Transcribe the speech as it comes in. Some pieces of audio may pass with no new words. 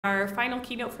Our final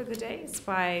keynote for the day is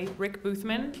by Rick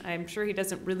Boothman. I'm sure he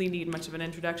doesn't really need much of an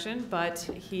introduction, but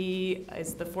he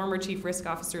is the former Chief Risk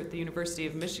Officer at the University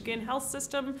of Michigan Health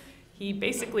System. He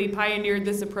basically pioneered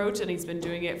this approach, and he's been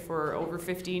doing it for over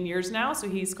 15 years now, so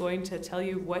he's going to tell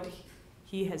you what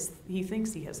he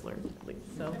thinks he has learned.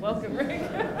 So welcome, Rick.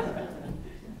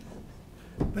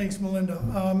 Thanks, Melinda.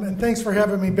 And thanks for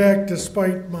having me back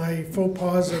despite my faux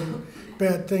pas and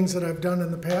bad things that I've done in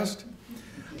the past.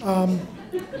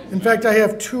 In fact, I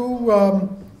have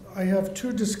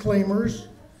two disclaimers.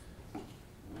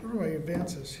 How do I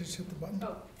advance this? Just hit the button.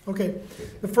 Oh. Okay.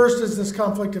 The first is this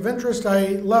conflict of interest.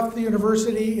 I left the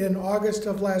university in August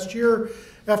of last year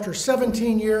after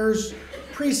 17 years,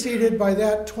 preceded by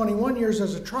that 21 years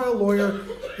as a trial lawyer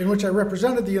in which I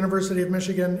represented the University of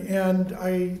Michigan. And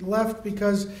I left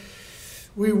because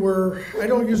I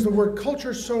don't use the word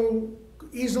culture so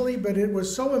easily, but it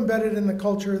was so embedded in the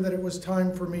culture that it was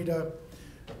time for me to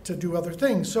do other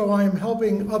things. So I'm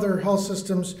helping other health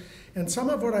systems, and some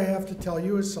of what I have to tell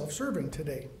you is self-serving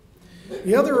today.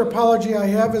 The other apology I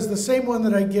have is the same one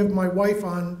that I give my wife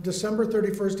on December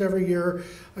 31st every year.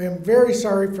 I am very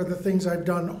sorry for the things I've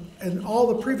done in all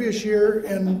the previous year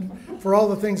and for all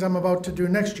the things I'm about to do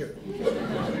next year.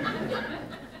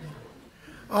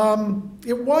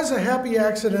 It was a happy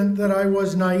accident that I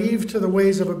was naive to the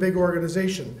ways of a big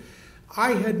organization.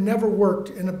 I had never worked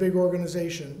in a big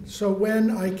organization. So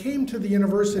when I came to the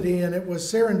university and it was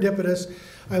serendipitous,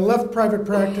 I left private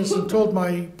practice and told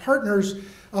my partners,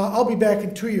 I'll be back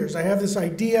in 2 years. I have this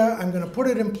idea, I'm going to put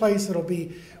it in place,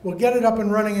 we'll get it up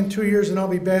and running in 2 years and I'll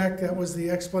be back. That was the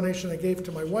explanation I gave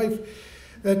to my wife.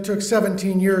 That took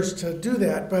 17 years to do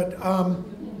that, but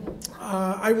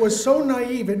I was so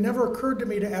naive, it never occurred to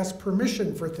me to ask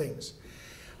permission for things.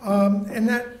 And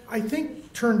that, I think,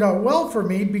 turned out well for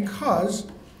me because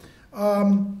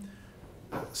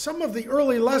some of the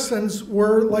early lessons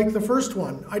were like the first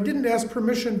one. I didn't ask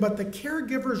permission, but the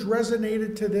caregivers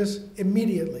resonated to this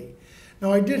immediately.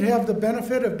 Now, I did have the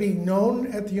benefit of being known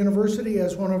at the university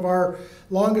as one of our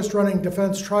longest running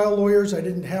defense trial lawyers. I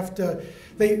didn't have to,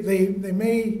 they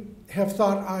may have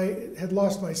thought I had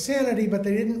lost my sanity, but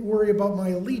they didn't worry about my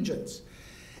allegiance.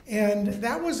 And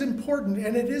that was important,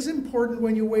 and it is important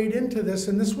when you wade into this,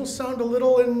 and this will sound a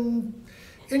little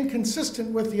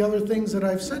inconsistent with the other things that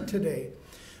I've said today.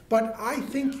 But I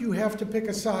think you have to pick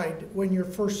a side when you're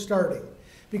first starting,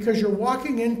 because you're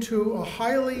walking into a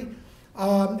highly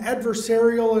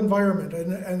adversarial environment,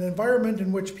 an environment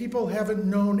in which people haven't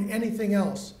known anything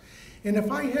else. And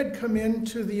if I had come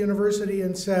into the university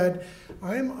and said,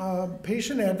 I'm a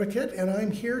patient advocate and I'm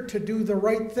here to do the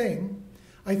right thing,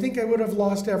 I think I would have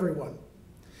lost everyone.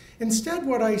 Instead,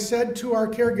 what I said to our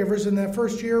caregivers in that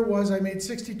first year was I made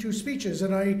 62 speeches,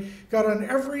 and I got on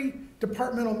every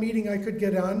departmental meeting I could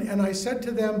get on, and I said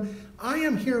to them, I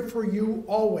am here for you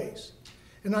always.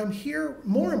 And I'm here,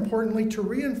 more importantly, to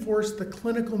reinforce the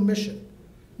clinical mission,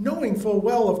 knowing full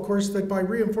well, of course, that by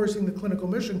reinforcing the clinical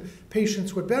mission,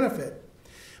 patients would benefit.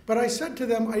 But I said to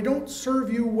them, I don't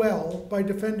serve you well by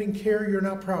defending care you're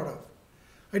not proud of.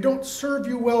 I don't serve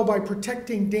you well by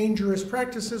protecting dangerous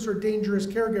practices or dangerous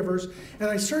caregivers, and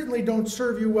I certainly don't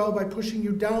serve you well by pushing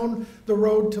you down the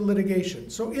road to litigation.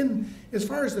 So as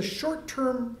far as the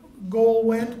short-term goal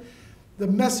went, the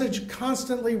message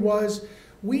constantly was,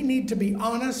 we need to be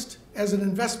honest as an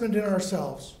investment in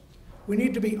ourselves. We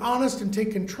need to be honest and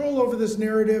take control over this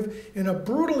narrative in a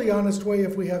brutally honest way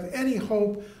if we have any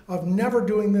hope of never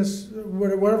doing this,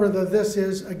 whatever this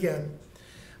is, again.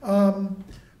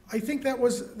 I think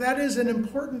that is an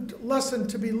important lesson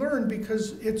to be learned,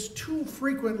 because it's too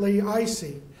frequently, I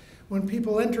see, when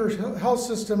people enter health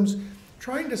systems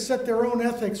trying to set their own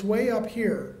ethics way up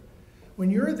here. When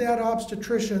you're that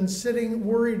obstetrician sitting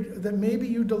worried that maybe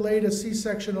you delayed a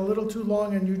C-section a little too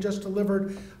long and you just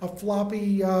delivered a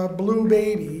floppy blue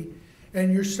baby,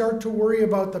 and you start to worry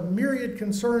about the myriad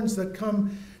concerns that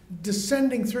come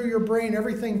descending through your brain,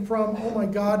 everything from, oh my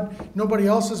God, nobody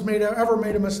else has ever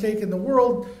made a mistake in the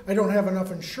world, I don't have enough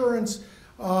insurance,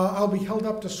 I'll be held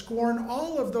up to scorn,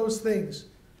 all of those things.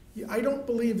 I don't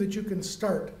believe that you can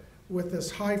start with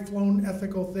this high-flown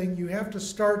ethical thing. You have to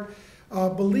start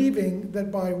believing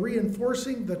that by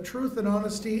reinforcing the truth and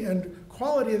honesty and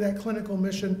quality of that clinical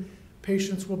mission,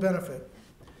 patients will benefit.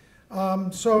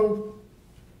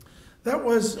 That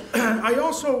was, I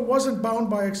also wasn't bound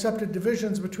by accepted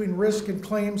divisions between risk and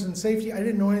claims and safety. I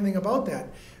didn't know anything about that.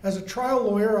 As a trial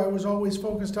lawyer, I was always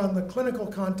focused on the clinical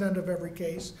content of every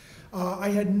case. I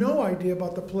had no idea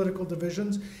about the political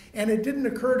divisions, and it didn't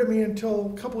occur to me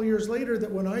until a couple of years later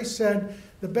that when I said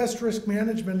the best risk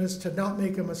management is to not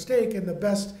make a mistake and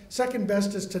the second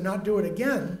best is to not do it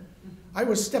again, I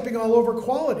was stepping all over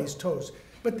quality's toes.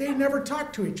 But they never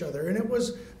talked to each other, and it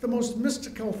was the most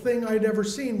mystical thing I'd ever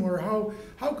seen, where how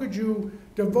could you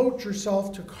devote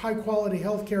yourself to high quality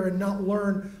healthcare and not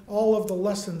learn all of the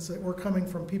lessons that were coming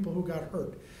from people who got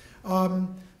hurt.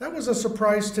 That was a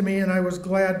surprise to me, and I was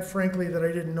glad, frankly, that I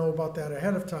didn't know about that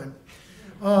ahead of time.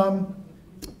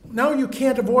 Now you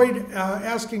can't avoid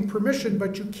asking permission,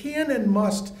 but you can and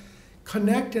must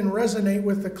connect and resonate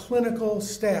with the clinical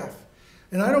staff.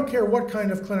 And I don't care what kind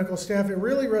of clinical staff, it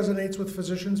really resonates with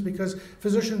physicians, because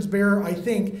physicians bear, I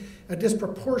think, a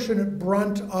disproportionate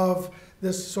brunt of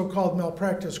this so-called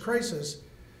malpractice crisis.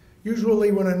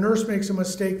 Usually when a nurse makes a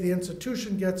mistake, the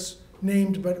institution gets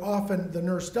named, but often the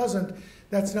nurse doesn't.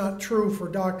 That's not true for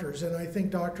doctors, and I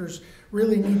think doctors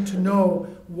really need to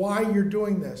know why you're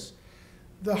doing this.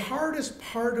 The hardest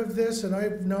part of this, and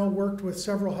I've now worked with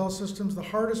several health systems, the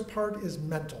hardest part is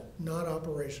mental, not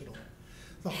operational.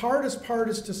 The hardest part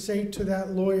is to say to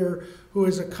that lawyer who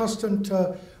is accustomed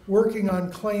to working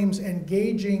on claims and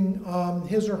gauging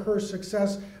his or her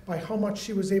success by how much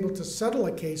she was able to settle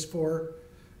a case for.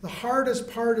 The hardest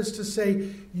part is to say,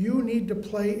 you need to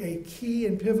play a key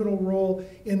and pivotal role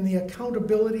in the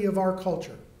accountability of our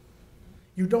culture.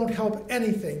 You don't help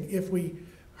anything if we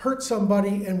hurt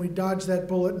somebody and we dodge that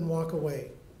bullet and walk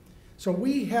away. So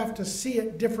we have to see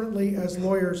it differently as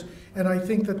lawyers, and I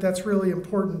think that that's really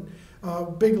important.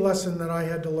 Big lesson that I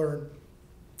had to learn.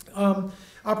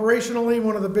 Operationally,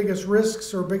 one of the biggest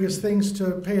risks or biggest things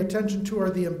to pay attention to are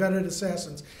the embedded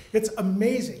assassins. It's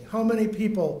amazing how many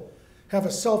people have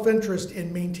a self-interest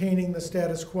in maintaining the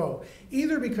status quo,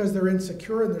 either because they're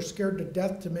insecure and they're scared to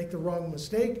death to make the wrong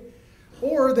mistake,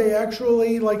 or they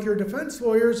actually, like your defense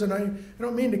lawyers, and I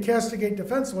don't mean to castigate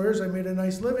defense lawyers, I made a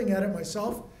nice living at it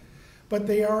myself, but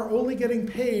they are only getting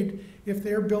paid if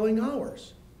they're billing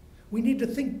hours. We need to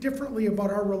think differently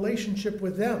about our relationship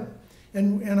with them.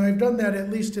 And I've done that at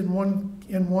least in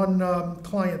one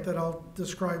client that I'll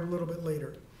describe a little bit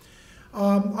later.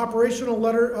 Operational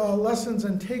lessons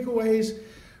and takeaways.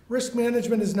 Risk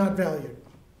management is not valued.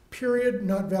 Period,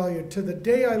 not valued. To the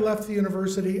day I left the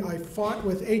university, I fought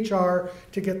with HR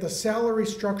to get the salary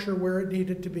structure where it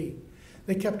needed to be.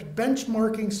 They kept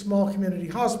benchmarking small community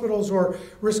hospitals or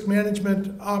risk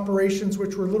management operations,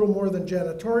 which were little more than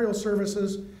janitorial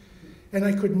services. And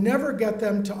I could never get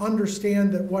them to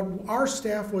understand that what our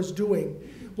staff was doing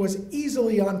was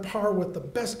easily on par with the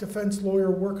best defense lawyer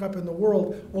workup in the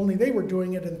world, only they were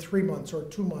doing it in 3 months or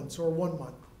 2 months or 1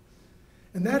 month.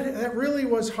 And that really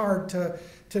was hard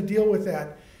to deal with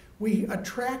that. We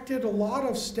attracted a lot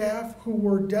of staff who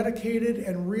were dedicated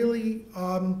and really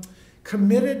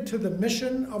committed to the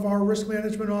mission of our risk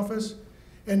management office.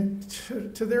 And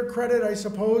to their credit, I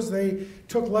suppose, they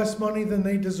took less money than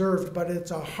they deserved, but it's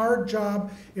a hard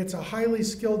job, it's a highly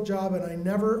skilled job, and I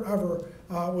never, ever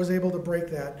was able to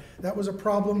break that. That was a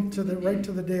problem right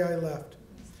to the day I left.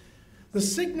 The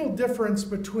signal difference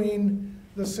between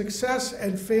the success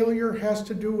and failure has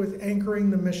to do with anchoring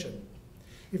the mission.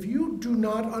 If you do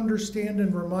not understand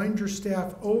and remind your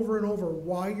staff over and over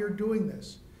why you're doing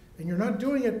this, and you're not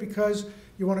doing it because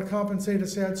you want to compensate a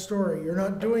sad story. You're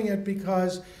not doing it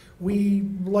because we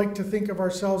like to think of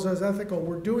ourselves as ethical.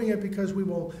 We're doing it because we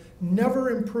will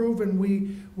never improve and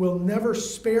we will never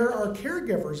spare our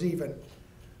caregivers even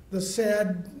the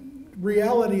sad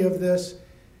reality of this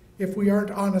if we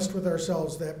aren't honest with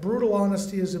ourselves. That brutal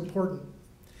honesty is important.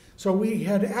 So we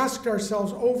had asked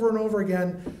ourselves over and over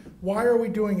again, why are we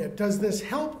doing it? Does this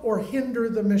help or hinder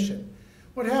the mission?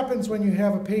 What happens when you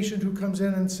have a patient who comes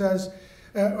in and says,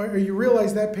 or you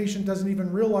realize that patient doesn't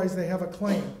even realize they have a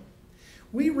claim?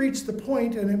 We reached the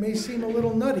point, and it may seem a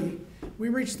little nutty, we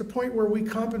reached the point where we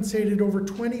compensated over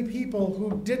 20 people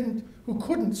who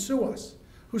couldn't sue us,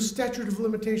 whose statute of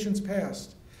limitations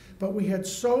passed. But we had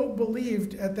so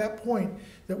believed at that point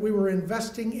that we were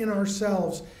investing in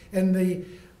ourselves, and the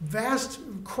vast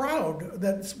crowd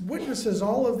that witnesses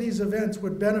all of these events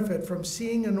would benefit from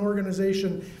seeing an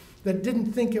organization that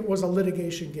didn't think it was a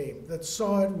litigation game, that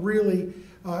saw it really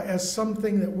as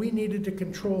something that we needed to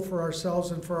control for ourselves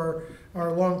and for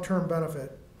our long-term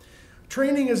benefit.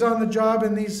 Training is on the job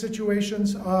in these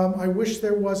situations. I wish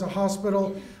there was a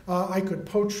hospital I could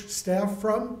poach staff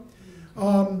from.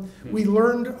 We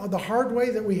learned the hard way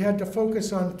that we had to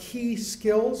focus on key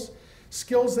skills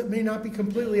that may not be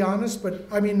completely honest, but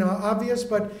obvious,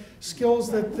 but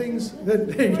skills that things that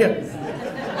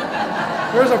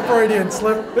yeah. There's a Freudian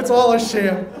slip. It's all a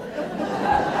sham.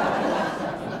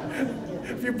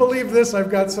 If you believe this, I've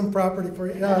got some property for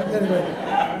you. Anyway,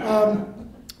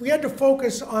 we had to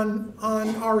focus on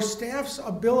our staff's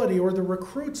ability, or the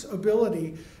recruits'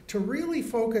 ability, to really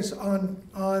focus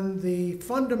on the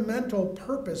fundamental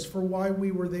purpose for why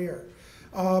we were there.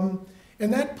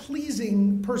 And that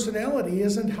pleasing personality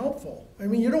isn't helpful. I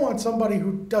mean, you don't want somebody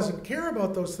who doesn't care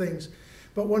about those things.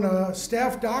 But when a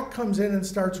staff doc comes in and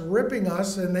starts ripping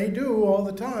us, and they do all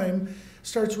the time,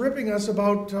 starts ripping us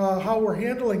about how we're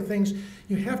handling things,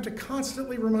 you have to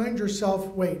constantly remind yourself,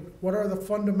 wait, what are the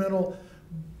fundamental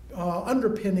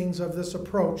underpinnings of this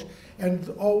approach? And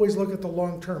always look at the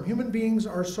long term. Human beings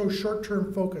are so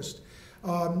short-term focused.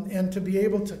 And to be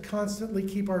able to constantly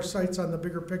keep our sights on the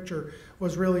bigger picture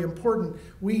was really important.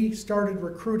 We started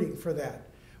recruiting for that.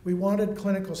 We wanted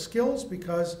clinical skills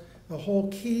because the whole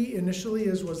key initially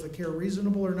was the care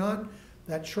reasonable or not?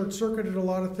 That short-circuited a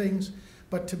lot of things.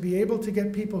 But to be able to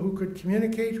get people who could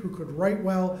communicate, who could write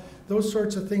well, those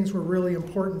sorts of things were really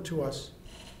important to us.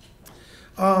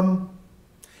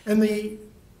 And the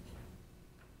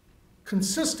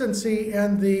consistency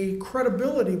and the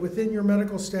credibility within your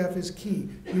medical staff is key.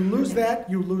 You lose that,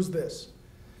 you lose this.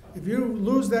 If you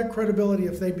lose that credibility,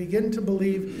 if they begin to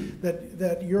believe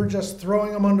that you're just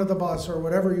throwing them under the bus or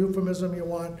whatever euphemism you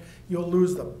want, you'll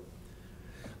lose them.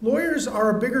 Lawyers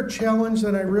are a bigger challenge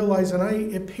than I realize,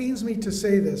 and it pains me to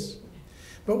say this,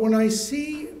 but when I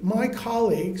see my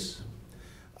colleagues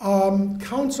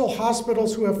counsel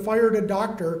hospitals who have fired a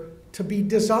doctor to be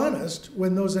dishonest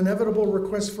when those inevitable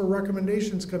requests for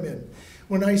recommendations come in,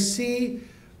 when I see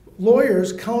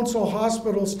lawyers counsel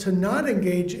hospitals to not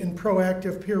engage in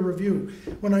proactive peer review,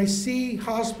 when I see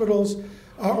hospitals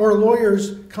or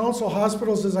lawyers counsel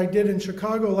hospitals, as I did in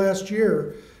Chicago last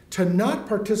year, to not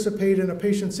participate in a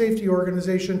patient safety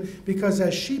organization because,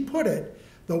 as she put it,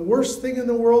 the worst thing in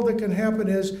the world that can happen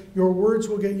is your words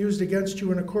will get used against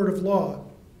you in a court of law.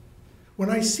 When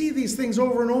I see these things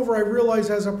over and over, I realize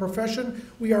as a profession,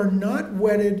 we are not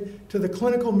wedded to the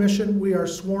clinical mission we are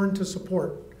sworn to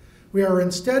support. We are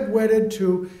instead wedded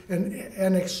to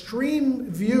an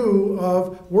extreme view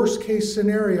of worst case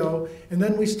scenario, and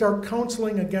then we start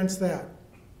counseling against that.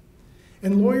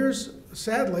 And lawyers,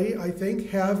 sadly, I think,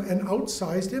 have an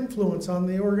outsized influence on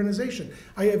the organization.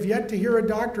 I have yet to hear a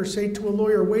doctor say to a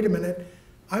lawyer, wait a minute,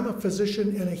 I'm a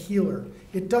physician and a healer.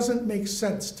 It doesn't make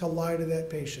sense to lie to that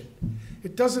patient.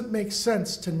 It doesn't make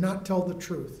sense to not tell the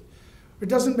truth. It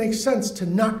doesn't make sense to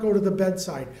not go to the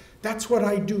bedside. That's what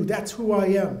I do. That's who I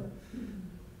am.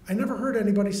 I never heard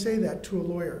anybody say that to a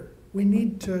lawyer. We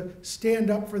need to stand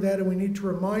up for that, and we need to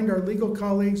remind our legal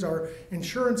colleagues, our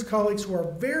insurance colleagues who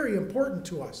are very important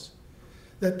to us,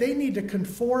 that they need to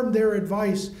conform their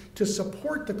advice to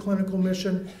support the clinical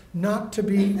mission, not to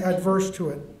be adverse to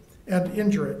it and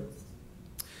injure it.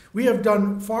 We have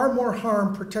done far more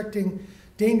harm protecting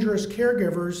dangerous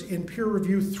caregivers in peer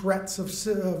review threats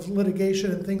of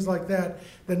litigation and things like that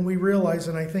than we realize,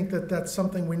 and I think that that's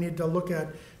something we need to look at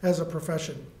as a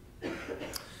profession.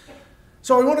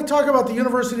 So I want to talk about the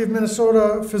University of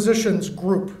Minnesota Physicians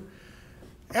Group.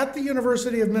 At the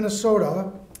University of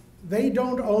Minnesota, they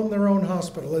don't own their own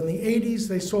hospital. In the 80s,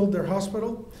 they sold their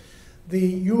hospital.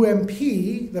 The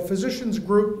UMP, the Physicians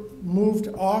Group, moved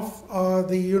off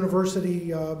the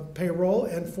university payroll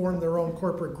and formed their own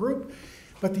corporate group.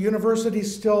 But the university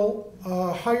still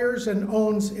hires and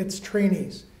owns its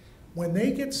trainees. When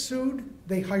they get sued,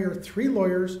 they hire 3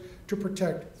 lawyers to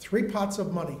protect 3 pots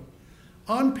of money.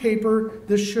 On paper,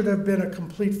 this should have been a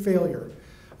complete failure.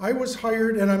 I was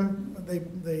hired, and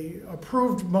they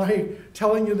approved my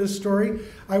telling you this story.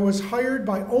 I was hired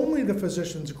by only the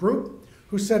Physicians Group,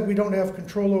 who said we don't have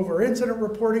control over incident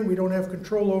reporting, we don't have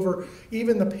control over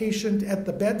even the patient at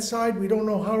the bedside, we don't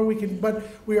know how we can, but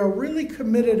we are really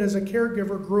committed as a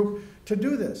caregiver group to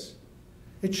do this.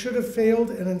 It should have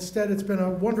failed, and instead it's been a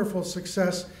wonderful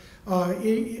success,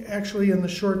 actually in the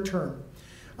short term.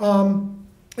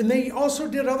 And they also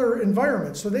did other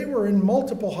environments. So they were in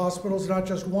multiple hospitals, not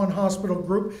just one hospital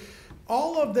group.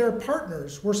 All of their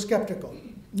partners were skeptical.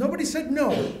 Nobody said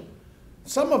no.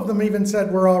 Some of them even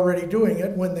said we're already doing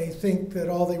it when they think that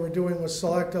all they were doing was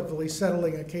selectively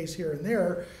settling a case here and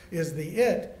there is the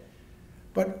it.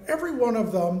 But every one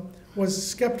of them was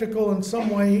skeptical in some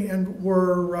way and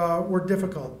were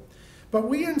difficult. But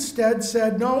we instead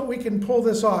said, no, we can pull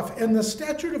this off. And the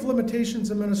statute of limitations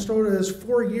in Minnesota is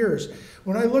 4 years.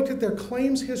 When I looked at their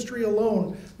claims history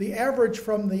alone, the average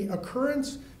from the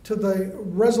occurrence to the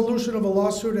resolution of a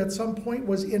lawsuit at some point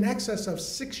was in excess of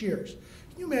 6 years.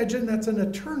 Can you imagine? That's an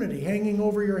eternity hanging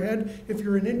over your head if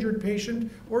you're an injured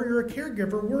patient or you're a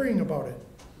caregiver worrying about it.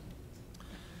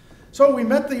 So we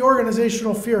met the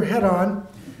organizational fear head on.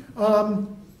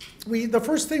 the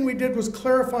first thing we did was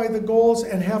clarify the goals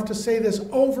and have to say this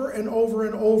over and over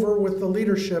and over with the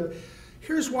leadership.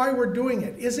 Here's why we're doing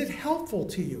it. Is it helpful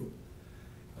to you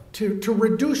to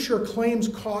reduce your claims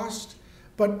cost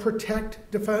but protect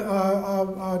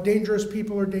dangerous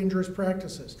people or dangerous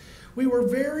practices? We were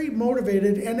very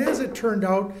motivated, and as it turned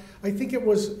out, I think it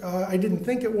was, I didn't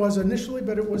think it was initially,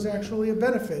 but it was actually a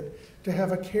benefit to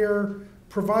have a care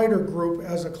provider group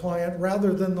as a client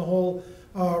rather than the whole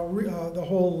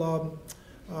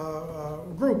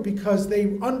group, because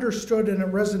they understood and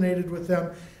it resonated with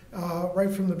them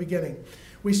right from the beginning.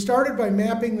 We started by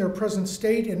mapping their present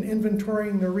state and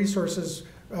inventorying their resources.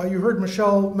 You heard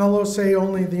Michelle Mello say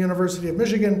only the University of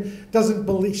Michigan doesn't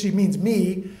believe, she means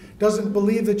me, doesn't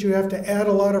believe that you have to add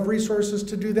a lot of resources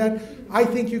to do that. I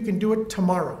think you can do it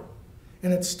tomorrow.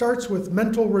 And it starts with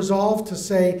mental resolve to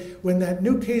say, when that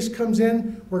new case comes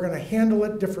in, we're going to handle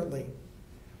it differently.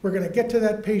 We're going to get to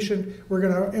that patient, we're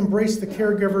going to embrace the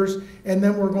caregivers, and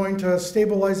then we're going to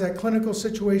stabilize that clinical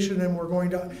situation, and we're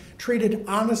going to treat it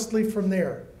honestly from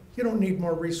there. You don't need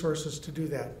more resources to do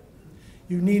that.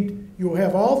 You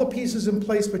have all the pieces in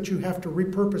place, but you have to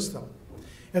repurpose them.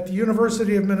 At the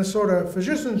University of Minnesota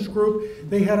Physicians Group,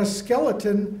 they had a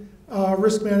skeleton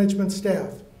risk management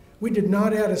staff. We did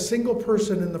not add a single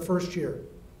person in the first year.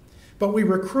 But we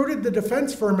recruited the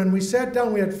defense firm, and we sat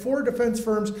down. We had 4 defense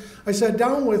firms. I sat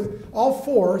down with all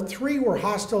 4. 3 were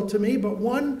hostile to me, but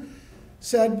one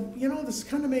said, you know, this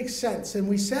kind of makes sense. And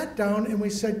we sat down and we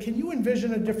said, can you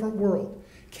envision a different world?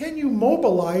 Can you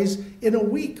mobilize in a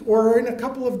week or in a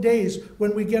couple of days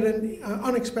when we get an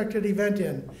unexpected event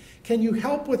in? Can you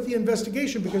help with the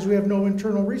investigation, because we have no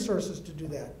internal resources to do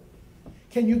that?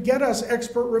 Can you get us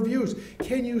expert reviews?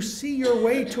 Can you see your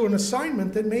way to an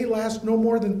assignment that may last no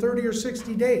more than 30 or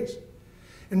 60 days?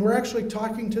 And we're actually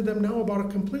talking to them now about a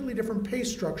completely different pay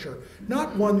structure.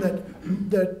 Not one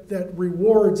that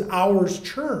rewards hours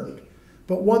churned,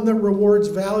 but one that rewards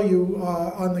value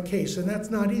on the case. And that's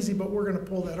not easy, but we're going to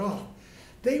pull that off.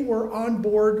 They were on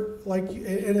board,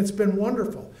 and it's been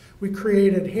wonderful. We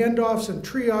created handoffs and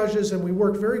triages, and we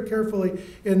worked very carefully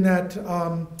in that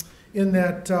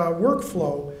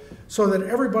workflow so that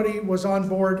everybody was on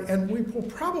board. And we will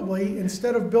probably,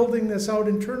 instead of building this out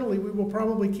internally, we will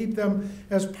probably keep them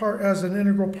as an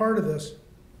integral part of this.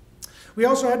 We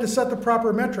also had to set the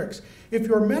proper metrics. If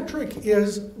your metric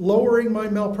is lowering my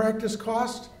malpractice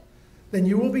cost, then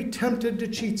you will be tempted to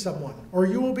cheat someone, or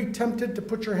you will be tempted to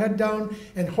put your head down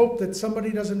and hope that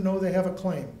somebody doesn't know they have a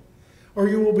claim. Or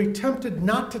you will be tempted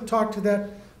not to talk to that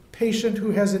patient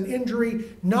who has an injury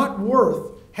not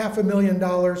worth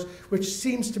 $500,000, which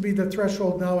seems to be the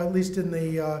threshold now, at least in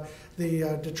the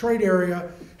Detroit area,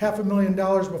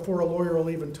 $500,000 before a lawyer will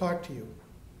even talk to you.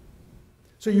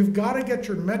 So you've got to get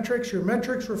your metrics. Your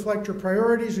metrics reflect your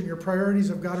priorities, and your priorities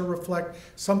have got to reflect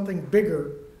something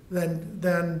bigger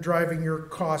than driving your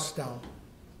costs down.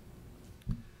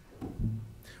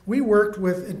 We worked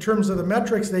with, in terms of the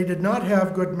metrics, they did not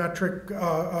have good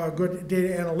good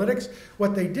data analytics.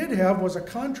 What they did have was a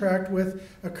contract with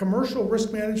a commercial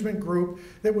risk management group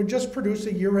that would just produce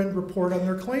a year-end report on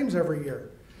their claims every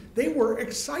year. They were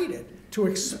excited to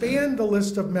expand the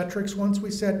list of metrics once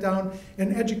we sat down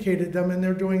and educated them, and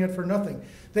they're doing it for nothing.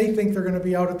 They think they're going to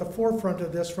be out at the forefront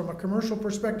of this from a commercial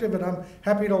perspective, and I'm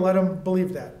happy to let them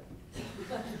believe that.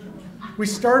 We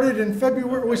started in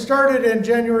February. We started in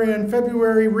January and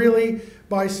February. Really,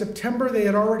 by September, they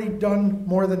had already done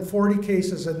more than 40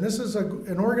 cases. And this is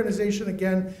an organization,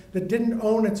 again, that didn't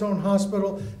own its own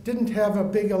hospital, didn't have a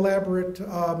big elaborate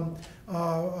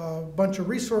bunch of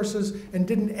resources, and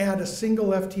didn't add a single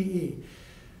FTE.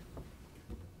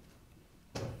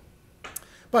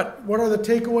 But what are the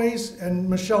takeaways? And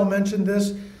Michelle mentioned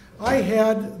this. I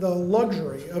had the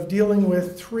luxury of dealing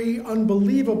with 3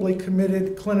 unbelievably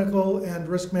committed clinical and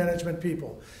risk management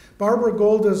people. Barbara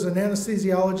Gold is an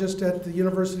anesthesiologist at the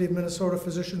University of Minnesota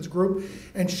Physicians Group,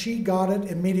 and she got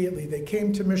it immediately. They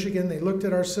came to Michigan, they looked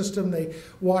at our system, they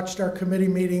watched our committee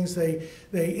meetings, they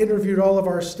interviewed all of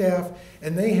our staff,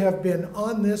 and they have been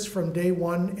on this from day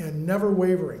one and never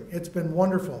wavering. It's been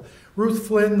wonderful. Ruth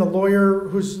Flynn, the lawyer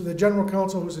who's the general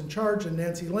counsel who's in charge, and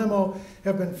Nancy Lemo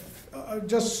have been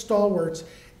just stalwarts,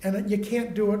 and you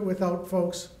can't do it without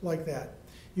folks like that.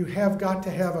 You have got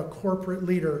to have a corporate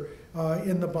leader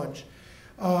in the bunch.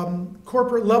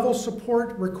 Corporate level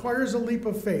support requires a leap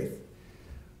of faith.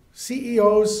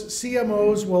 CEOs,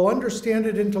 CMOs will understand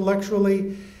it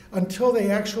intellectually. Until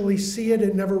they actually see it,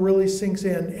 it never really sinks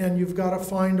in, and you've got to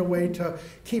find a way to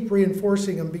keep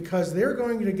reinforcing them, because they're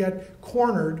going to get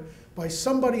cornered by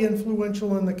somebody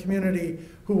influential in the community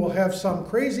who will have some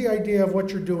crazy idea of what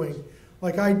you're doing,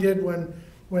 like I did when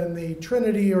when the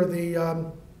Trinity or the,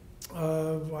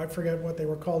 I forget what they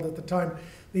were called at the time,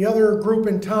 the other group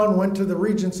in town went to the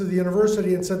regents of the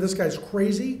university and said, this guy's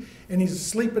crazy and he's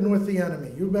sleeping with the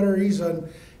enemy. You better, he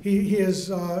is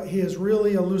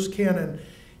really a loose cannon.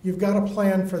 You've got a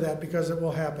plan for that because it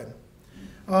will happen.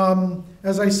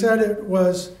 As I said, it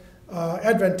was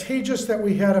advantageous that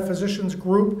we had a physicians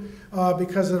group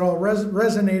because it all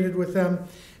resonated with them.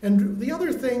 And the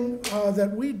other thing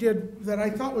that we did that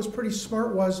I thought was pretty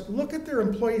smart was look at their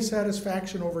employee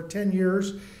satisfaction over 10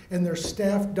 years and their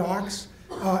staff docs,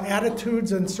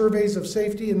 attitudes and surveys of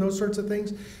safety and those sorts of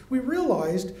things. We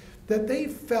realized that they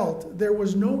felt there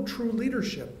was no true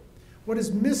leadership. What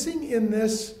is missing in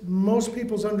this, most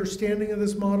people's understanding of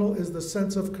this model, is the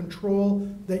sense of control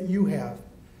that you have.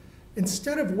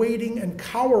 Instead of waiting and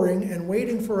cowering and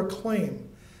waiting for a claim,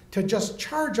 to just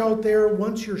charge out there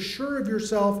once you're sure of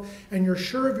yourself and you're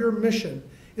sure of your mission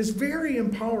is very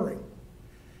empowering.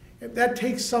 That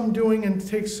takes some doing and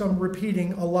takes some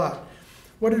repeating a lot.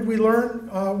 What did we learn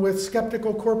with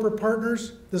skeptical corporate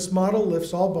partners? This model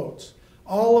lifts all boats.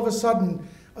 All of a sudden,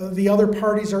 the other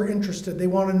parties are interested. They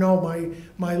want to know.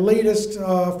 My latest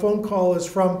phone call is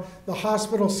from the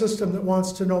hospital system that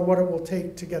wants to know what it will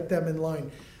take to get them in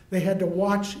line. They had to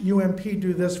watch UMP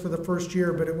do this for the first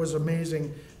year, but it was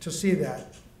amazing to see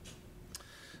that.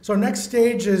 So next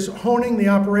stage is honing the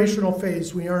operational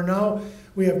phase. We have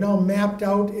now mapped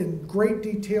out in great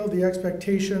detail the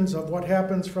expectations of what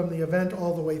happens from the event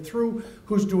all the way through,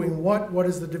 who's doing what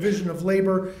is the division of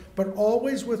labor, but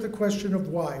always with the question of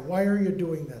why. Why are you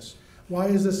doing this? Why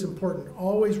is this important?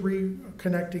 Always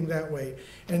reconnecting that way.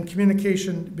 And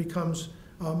communication becomes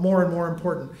more and more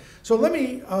important. So let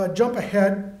me jump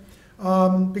ahead.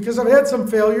 Because I've had some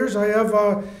failures. I have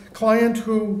a client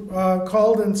who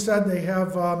called and said they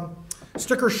have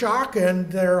sticker shock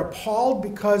and they're appalled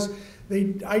because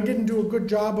I didn't do a good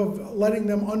job of letting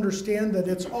them understand that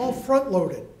it's all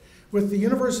front-loaded. With the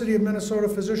University of Minnesota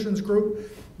Physicians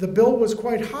Group, the bill was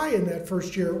quite high in that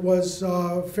first year. It was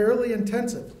fairly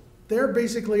intensive. They're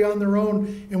basically on their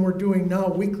own, and we're doing now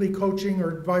weekly coaching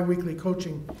or bi-weekly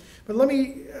coaching. But let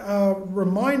me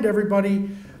remind everybody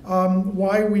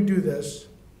why we do this.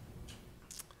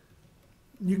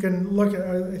 You can look at,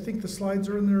 I think the slides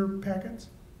are in their packets.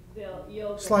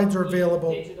 Slides are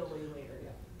available. Digitally later, yeah.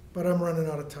 But I'm running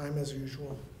out of time as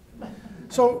usual.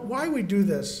 So why we do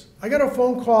this? I got a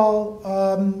phone call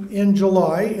in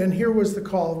July, and here was the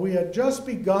call. We had just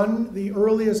begun the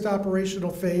earliest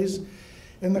operational phase,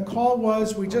 and the call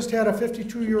was, we just had a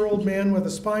 52-year-old man with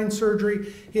a spine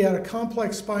surgery. He had a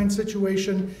complex spine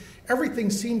situation. Everything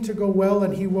seemed to go well,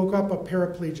 and he woke up a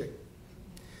paraplegic.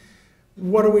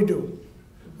 What do?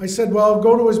 I said, well,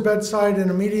 go to his bedside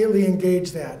and immediately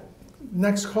engage that.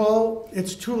 Next call,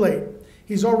 it's too late.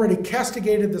 He's already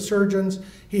castigated the surgeons.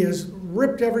 He has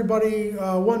ripped everybody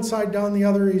one side down the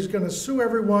other. He's going to sue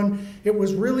everyone. It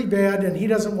was really bad, and he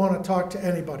doesn't want to talk to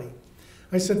anybody.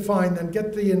 I said, fine, then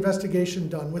get the investigation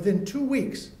done. Within 2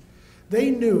 weeks,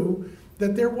 they knew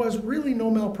that there was really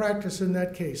no malpractice in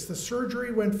that case. The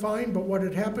surgery went fine, but what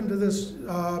had happened to this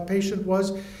patient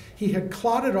was he had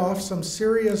clotted off some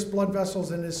serious blood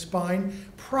vessels in his spine,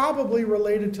 probably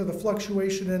related to the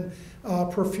fluctuation in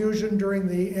perfusion during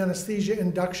the anesthesia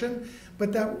induction,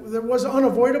 but that was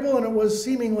unavoidable and it was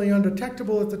seemingly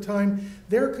undetectable at the time.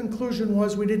 Their conclusion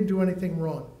was we didn't do anything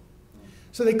wrong.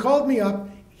 So they called me up.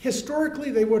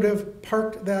 Historically, they would have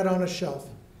parked that on a shelf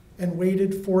and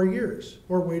waited 4 years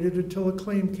or waited until a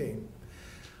claim came.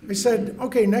 I said,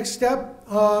 okay, next step,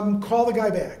 call the guy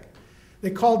back.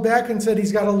 They called back and said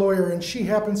he's got a lawyer, and she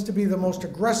happens to be the most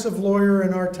aggressive lawyer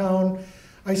in our town.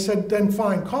 I said, then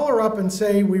fine, call her up and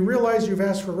say, we realize you've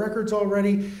asked for records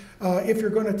already. If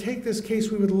you're going to take this case,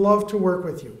 we would love to work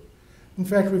with you. In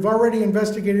fact, we've already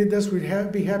investigated this.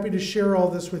 We'd be happy to share all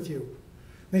this with you.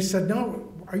 And they said, no,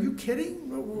 are you kidding?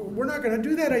 We're not going to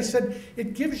do that. I said,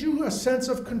 it gives you a sense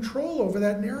of control over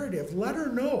that narrative. Let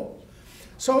her know.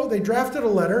 So they drafted a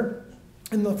letter,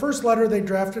 and the first letter they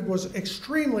drafted was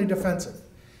extremely defensive.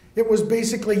 It was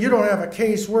basically, you don't have a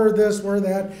case, we're this, we're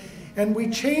that. And we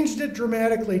changed it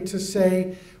dramatically to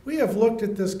say, we have looked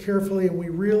at this carefully and we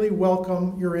really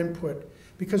welcome your input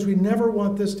because we never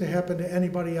want this to happen to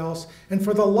anybody else. And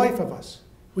for the life of us,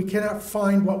 we cannot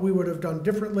find what we would have done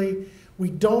differently. We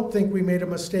don't think we made a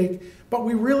mistake, but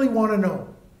we really want to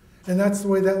know. And that's the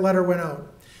way that letter went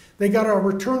out. They got a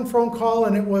return phone call,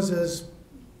 and it was as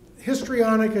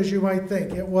histrionic as you might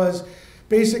think. It was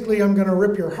basically, I'm going to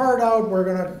rip your heart out.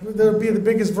 There'll be the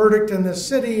biggest verdict in this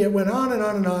city. It went on and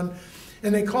on and on.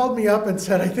 And they called me up and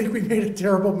said, I think we made a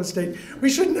terrible mistake. We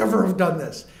should never have done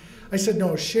this. I said,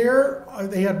 no, share.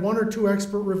 They had 1 or 2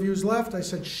 expert reviews left. I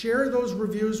said, share those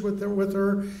reviews with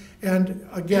her. And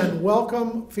again,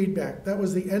 welcome feedback. That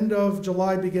was the end of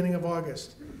July, beginning of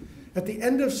August. At the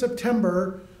end of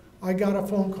September, I got a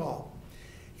phone call.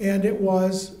 And it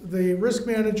was the risk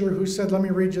manager who said, let me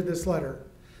read you this letter.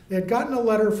 They had gotten a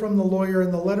letter from the lawyer,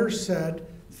 and the letter said,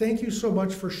 thank you so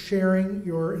much for sharing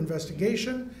your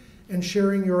investigation and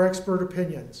sharing your expert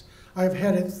opinions. I've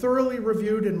had it thoroughly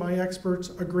reviewed, and my experts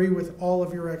agree with all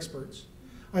of your experts.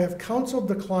 I have counseled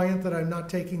the client that I'm not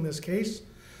taking this case.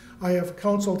 I have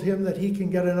counseled him that he can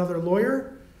get another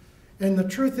lawyer. And the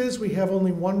truth is, we have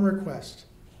only one request.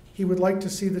 He would like to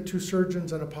see the 2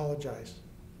 surgeons and apologize.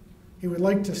 He would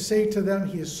like to say to them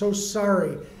he is so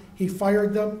sorry he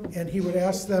fired them, and he would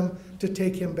ask them to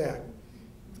take him back.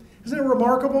 Isn't it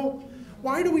remarkable?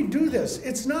 Why do we do this?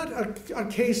 It's not a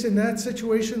case in that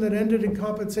situation that ended in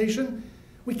compensation.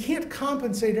 We can't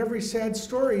compensate every sad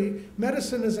story.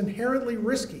 Medicine is inherently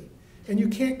risky, and you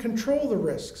can't control the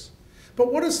risks.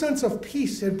 But what a sense of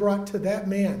peace it brought to that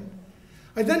man.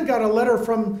 I then got a letter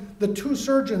from the 2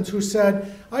 surgeons who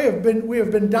said, we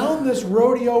have been down this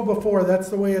rodeo before. That's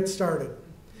the way it started.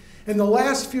 And the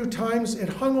last few times it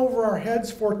hung over our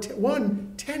heads for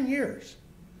 10 years.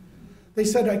 They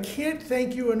said, I can't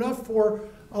thank you enough for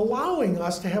allowing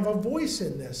us to have a voice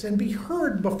in this and be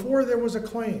heard before there was a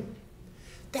claim.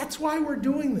 That's why we're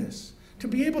doing this, to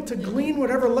be able to glean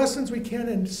whatever lessons we can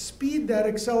and speed that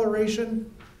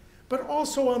acceleration, but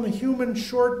also on the human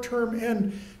short-term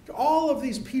end. All of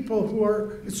these people who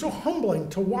are, it's so humbling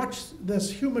to watch this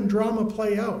human drama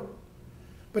play out,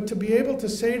 but to be able to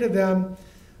say to them,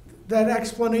 that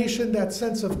explanation, that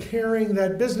sense of caring,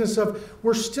 that business of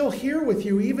we're still here with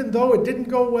you, even though it didn't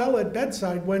go well at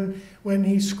bedside when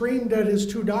he screamed at his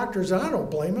 2 doctors. And I don't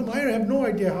blame him. I have no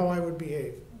idea how I would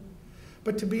behave.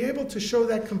 But to be able to show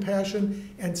that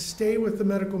compassion and stay with the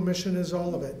medical mission is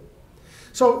all of it.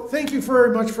 So thank you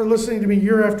very much for listening to me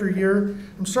year after year.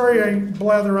 I'm sorry I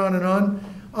blather on and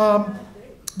on.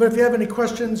 But if you have any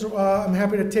questions, I'm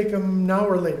happy to take them now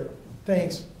or later.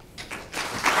 Thanks.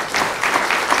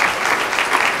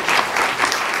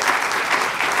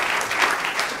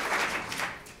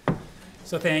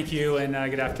 So thank you, and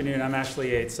good afternoon. I'm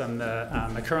Ashley Yeats.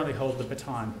 I currently hold the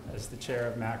baton as the chair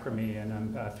of MACRMI, and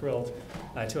I'm thrilled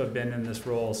to have been in this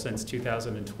role since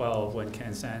 2012 when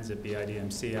Ken Sands at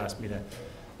BIDMC asked me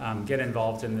to get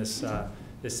involved in this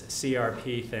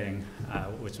CRP thing,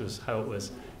 which was how it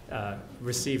was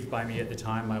received by me at the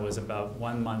time. I was about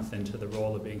 1 month into the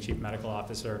role of being Chief Medical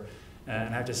Officer,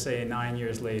 and I have to say 9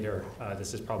 years later,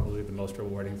 this is probably the most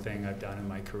rewarding thing I've done in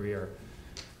my career.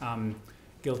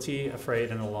 Guilty, Afraid,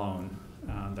 and Alone.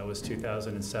 That was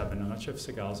 2007. I'm not sure if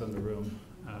Sigal's in the room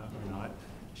or not.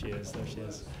 She is, there she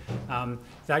is.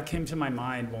 That came to my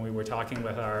mind when we were talking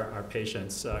with our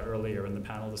patients earlier in the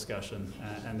panel discussion,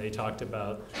 and they talked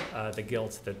about the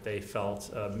guilt that they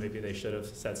felt. Maybe they should have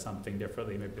said something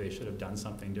differently, maybe they should have done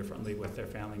something differently with their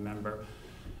family member.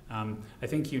 I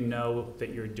think you know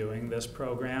that you're doing this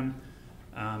program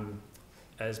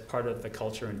as part of the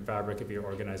culture and fabric of your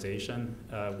organization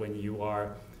when you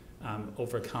are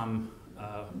overcome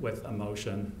with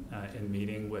emotion in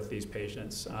meeting with these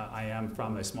patients. I am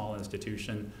from a small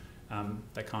institution.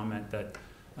 The comment that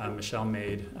Michelle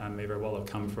made may very well have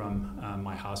come from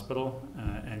my hospital.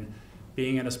 And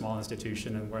being in a small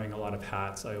institution and wearing a lot of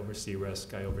hats, I oversee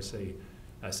risk, I oversee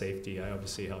safety, I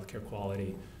oversee healthcare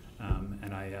quality,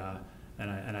 and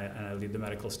I lead the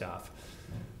medical staff.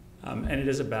 And it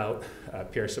is about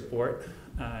peer support,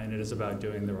 and it is about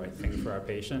doing the right thing for our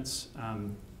patients.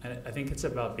 And I think it's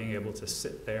about being able to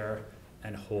sit there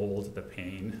and hold the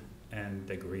pain and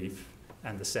the grief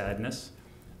and the sadness,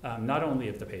 not only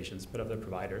of the patients, but of the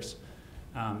providers.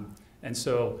 And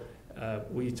so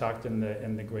we talked in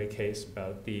the Gray case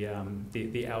about the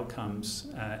outcomes,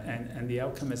 and the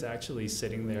outcome is actually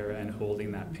sitting there and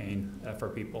holding that pain for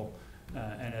people.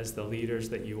 And as the leaders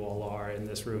that you all are in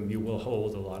this room, you will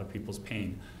hold a lot of people's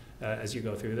pain as you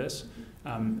go through this.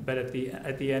 But at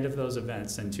the end of those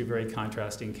events, in 2 very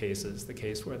contrasting cases, the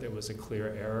case where there was a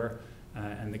clear error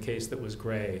and the case that was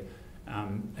gray,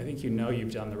 I think you know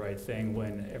you've done the right thing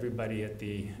when everybody at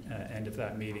the end of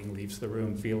that meeting leaves the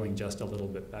room feeling just a little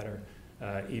bit better,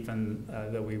 even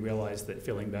though we realize that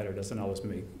feeling better doesn't always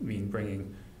mean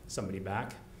bringing somebody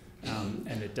back.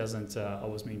 And it doesn't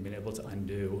always mean being able to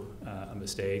undo a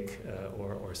mistake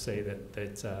or say that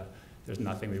there's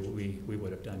nothing we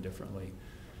would have done differently.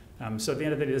 So at the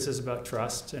end of the day, this is about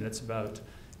trust, and it's about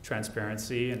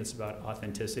transparency, and it's about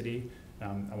authenticity.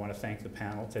 I want to thank the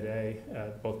panel today,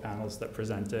 both panels that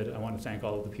presented. I want to thank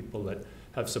all of the people that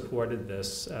have supported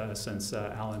this since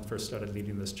Alan first started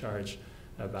leading this charge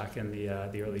back in the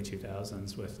early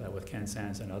 2000s with Ken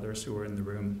Sands and others who were in the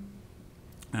room.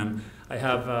 I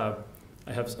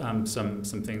have some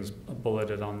things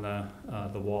bulleted on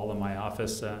the wall in my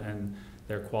office, and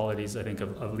their qualities, I think,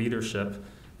 of leadership,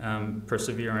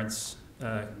 perseverance,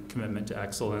 commitment to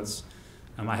excellence.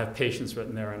 I have patience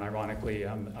written there, and ironically,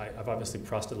 I've obviously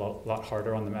pressed a lot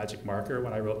harder on the magic marker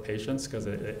when I wrote patience, because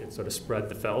it sort of spread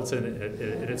the felt, and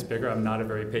it's bigger. I'm not a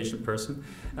very patient person.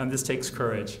 This takes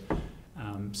courage.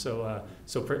 So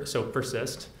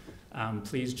persist.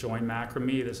 Please join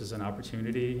MACRMI. This is an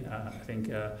opportunity. I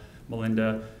think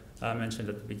Melinda mentioned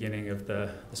at the beginning of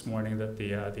this morning that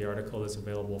the article is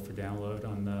available for download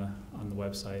on the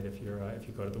website. If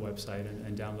you go to the website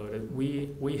and download it,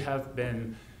 we have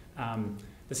been.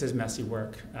 This is messy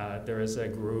work. There is a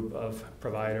group of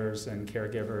providers and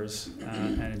caregivers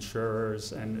and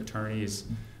insurers and attorneys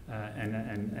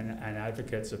and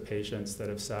advocates of patients that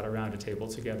have sat around a table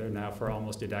together now for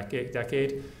almost a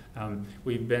decade.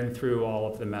 We've been through all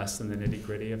of the mess and the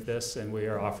nitty-gritty of this, and we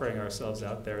are offering ourselves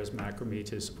out there as MACRMI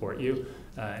to support you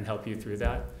and help you through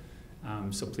that.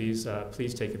 So please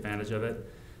take advantage of it.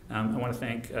 I want to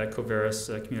thank Coveris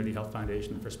Community Health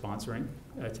Foundation for sponsoring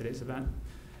today's event.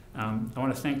 I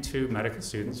want to thank 2 medical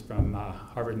students from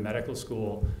Harvard Medical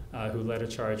School who led a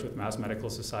charge with Mass Medical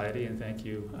Society, and thank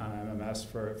you, MMS,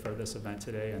 for this event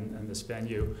today and this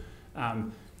venue,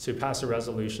 to pass a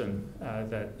resolution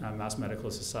that Mass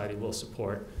Medical Society will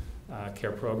support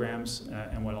care programs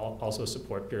and will also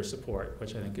support peer support,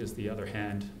 which I think is the other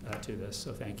hand to this,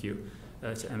 so thank you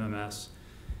to MMS.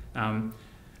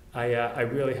 I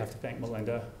really have to thank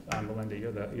Melinda. Melinda,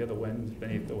 you're the wind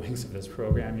beneath the wings of this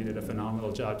program. You did a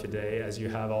phenomenal job today, as you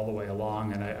have all the way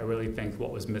along. And I really think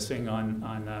what was missing on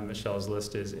Michelle's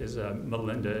list is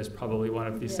Melinda is probably one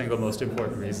of the single most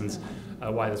important reasons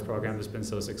why this program has been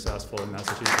so successful in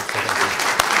Massachusetts.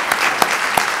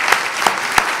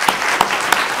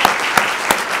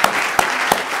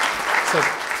 So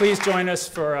please join us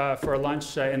for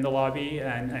lunch in the lobby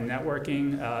and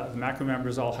networking. The MACRMI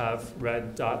members all have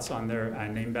red dots on their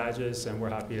name badges, and we're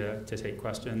happy to take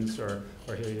questions or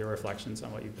hear your reflections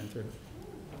on what you've been through.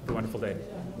 Have a wonderful day.